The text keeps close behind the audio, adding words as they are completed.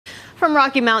From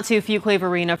Rocky Mount to Fuquay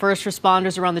Arena, first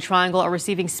responders around the Triangle are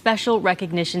receiving special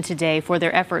recognition today for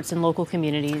their efforts in local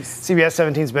communities. CBS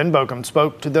 17's Ben Bokum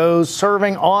spoke to those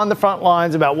serving on the front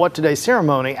lines about what today's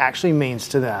ceremony actually means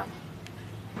to them.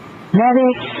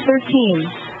 Medic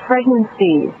 13,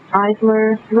 pregnancy,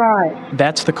 Eisler Drive.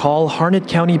 That's the call Harnett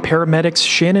County paramedics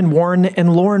Shannon Warren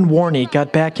and Lauren Warney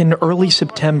got back in early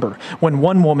September when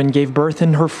one woman gave birth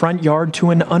in her front yard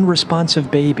to an unresponsive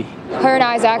baby. Her and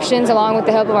I's actions, along with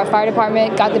the help of our fire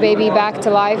department, got the baby back to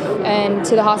life and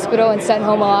to the hospital and sent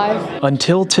home alive.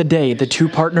 Until today, the two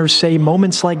partners say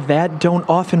moments like that don't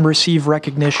often receive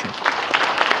recognition.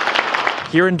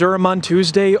 Here in Durham on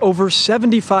Tuesday, over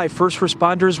 75 first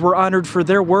responders were honored for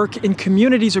their work in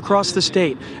communities across the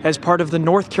state as part of the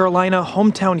North Carolina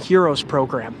Hometown Heroes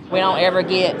program. We don't ever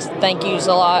get thank yous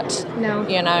a lot. No.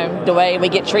 You know, the way we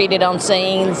get treated on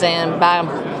scenes and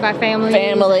by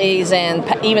families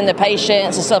and even the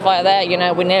patients and stuff like that, you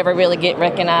know, we never really get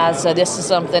recognized. So this is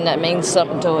something that means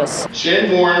something to us.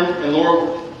 Shannon Warren and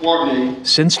Laura Warney.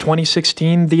 Since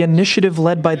 2016, the initiative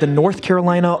led by the North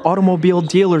Carolina Automobile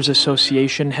Dealers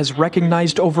Association has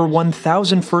recognized over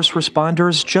 1,000 first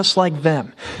responders just like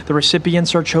them. The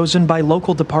recipients are chosen by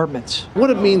local departments.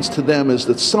 What it means to them is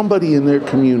that somebody in their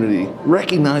community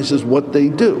recognizes what they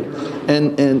do,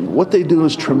 and what they do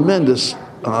is tremendous.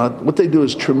 What they do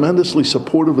is tremendously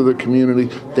supportive of their community.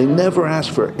 They never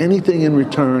ask for anything in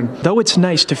return. Though it's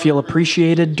nice to feel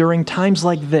appreciated during times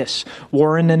like this,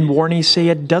 Warren and Warney say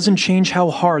it doesn't change how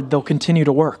hard they'll continue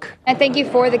to work. And thank you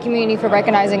for the community for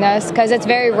recognizing us, because it's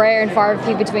very rare and far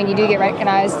few between you do get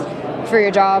recognized for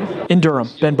your job. In Durham,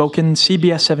 Ben Bokum,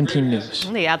 CBS 17 News.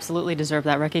 They absolutely deserve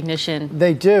that recognition.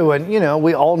 They do, and you know,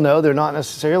 we all know they're not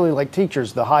necessarily like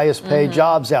teachers, the highest paid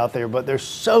jobs out there, but they're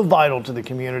so vital to the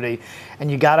community,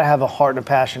 and you got to have a heart and a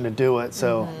passion to do it.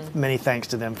 So many thanks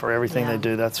to them for everything they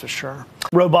do, that's for sure.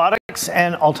 Robotics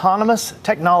and autonomous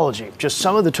technology, just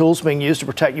some of the tools being used to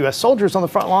protect U.S. soldiers on the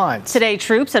front lines. Today,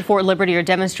 troops at Fort Liberty are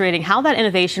demonstrating how that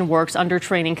innovation works under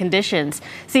training conditions.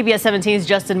 CBS 17's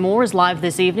Justin Moore is live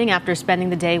this evening after spending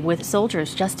the day with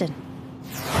soldiers. Justin.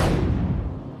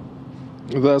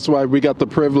 That's why we got the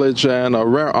privilege and a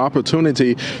rare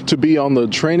opportunity to be on the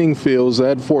training fields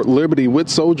at Fort Liberty with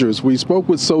soldiers. We spoke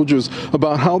with soldiers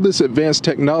about how this advanced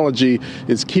technology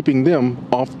is keeping them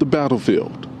off the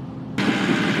battlefield.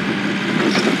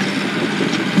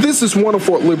 This is one of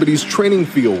Fort Liberty's training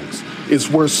fields. It's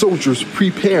where soldiers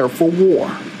prepare for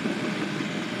war.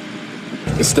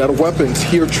 Instead of weapons,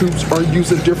 here troops are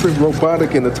using different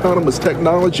robotic and autonomous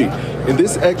technology. In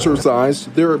this exercise,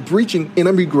 they're breaching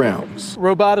enemy grounds.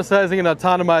 Roboticizing and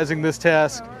autonomizing this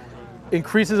task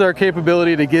increases our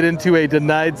capability to get into a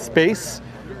denied space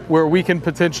where we can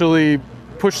potentially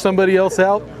push somebody else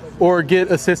out or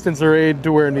get assistance or aid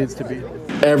to where it needs to be.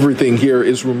 Everything here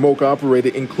is remote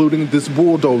operated, including this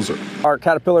bulldozer. Our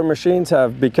Caterpillar machines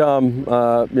have become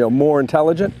more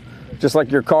intelligent. Just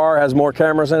like your car has more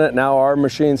cameras in it, now our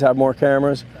machines have more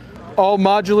cameras. All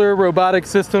modular robotic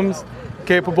systems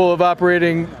capable of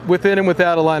operating within and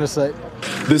without a line of sight.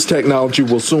 This technology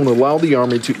will soon allow the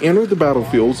Army to enter the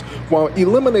battlefields while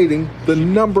eliminating the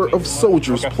number of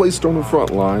soldiers placed on the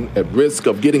front line at risk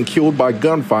of getting killed by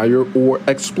gunfire or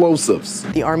explosives.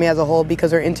 The Army as a whole, because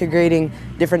they're integrating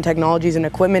different technologies and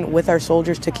equipment with our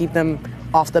soldiers to keep them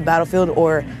off the battlefield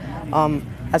or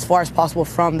as far as possible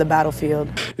from the battlefield.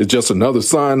 It's just another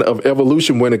sign of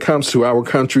evolution when it comes to our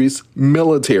country's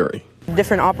military.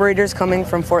 Different operators coming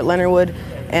from Fort Leonard Wood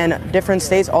and different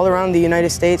states all around the United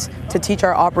States to teach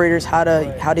our operators how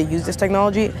to use this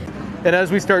technology. And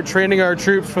as we start training our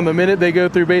troops from the minute they go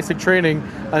through basic training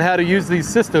on how to use these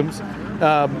systems,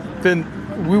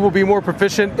 then we will be more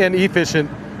proficient and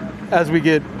efficient as we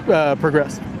get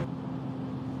progressed.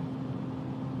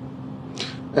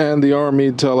 And the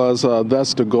Army tell us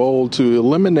that's the goal, to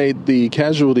eliminate the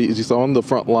casualties on the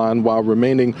front line while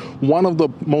remaining one of the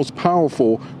most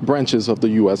powerful branches of the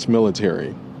U.S.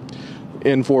 military.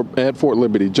 At Fort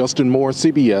Liberty, Justin Moore,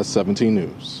 CBS 17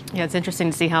 News. Yeah, it's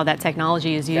interesting to see how that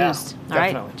technology is used. Yeah, All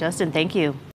right, Justin, thank you.